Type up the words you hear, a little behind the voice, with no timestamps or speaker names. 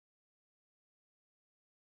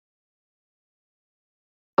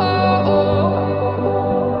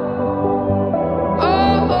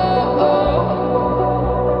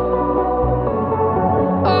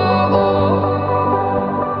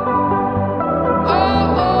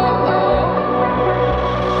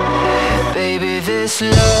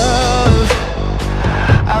this love,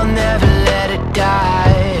 I'll never let it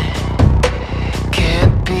die.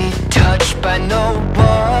 Can't be touched by no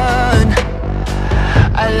one.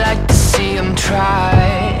 I like to see them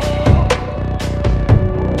try.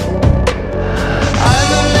 I'm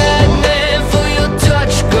a madman for your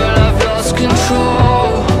touch, girl, I've lost control.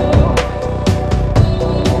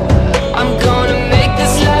 I'm gonna make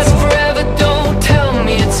this last forever, don't tell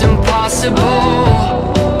me it's impossible.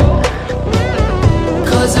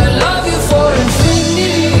 Cause I love you for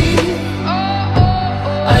infinity.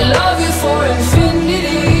 I love you for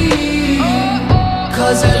infinity.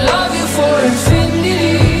 Cause I love you for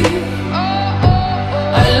infinity.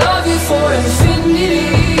 I love you for infinity.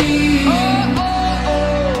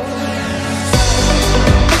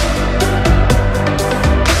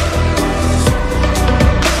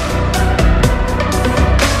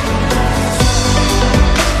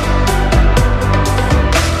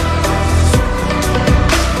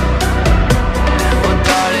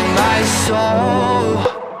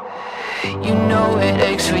 You know it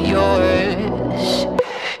aches for yours,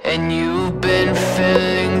 and you've been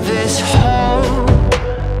filling this hole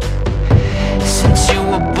since you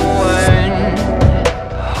were born.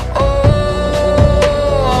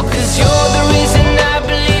 Oh, 'cause you're the reason I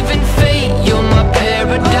believe in fate. You're my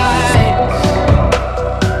paradise,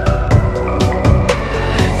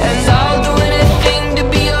 and I'll do anything to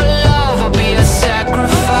be your love. I'll be a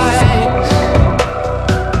sacrifice.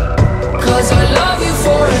 'Cause I love you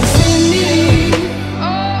for infinity.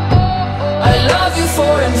 I love you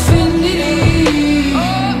for infinity.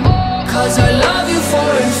 'Cause I love you for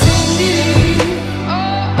infinity.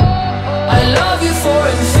 I love you for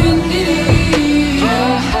infinity.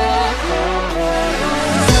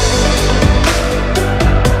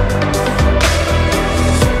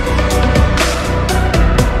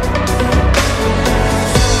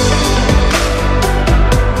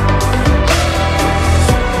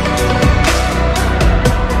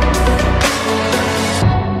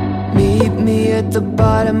 Meet me at the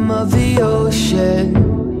bottom of the ocean,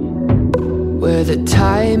 where the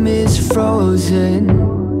time is frozen,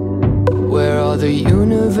 where all the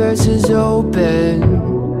universe is open.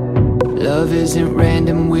 Love isn't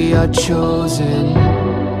random, we are chosen.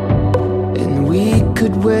 And we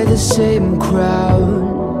could wear the same crown.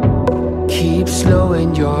 Keep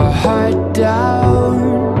slowing your heart down.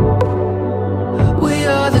 We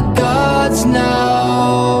are the gods now.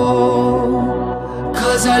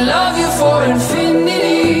 'Cause I love you for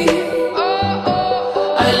infinity.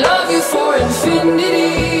 I love you for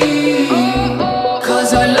infinity.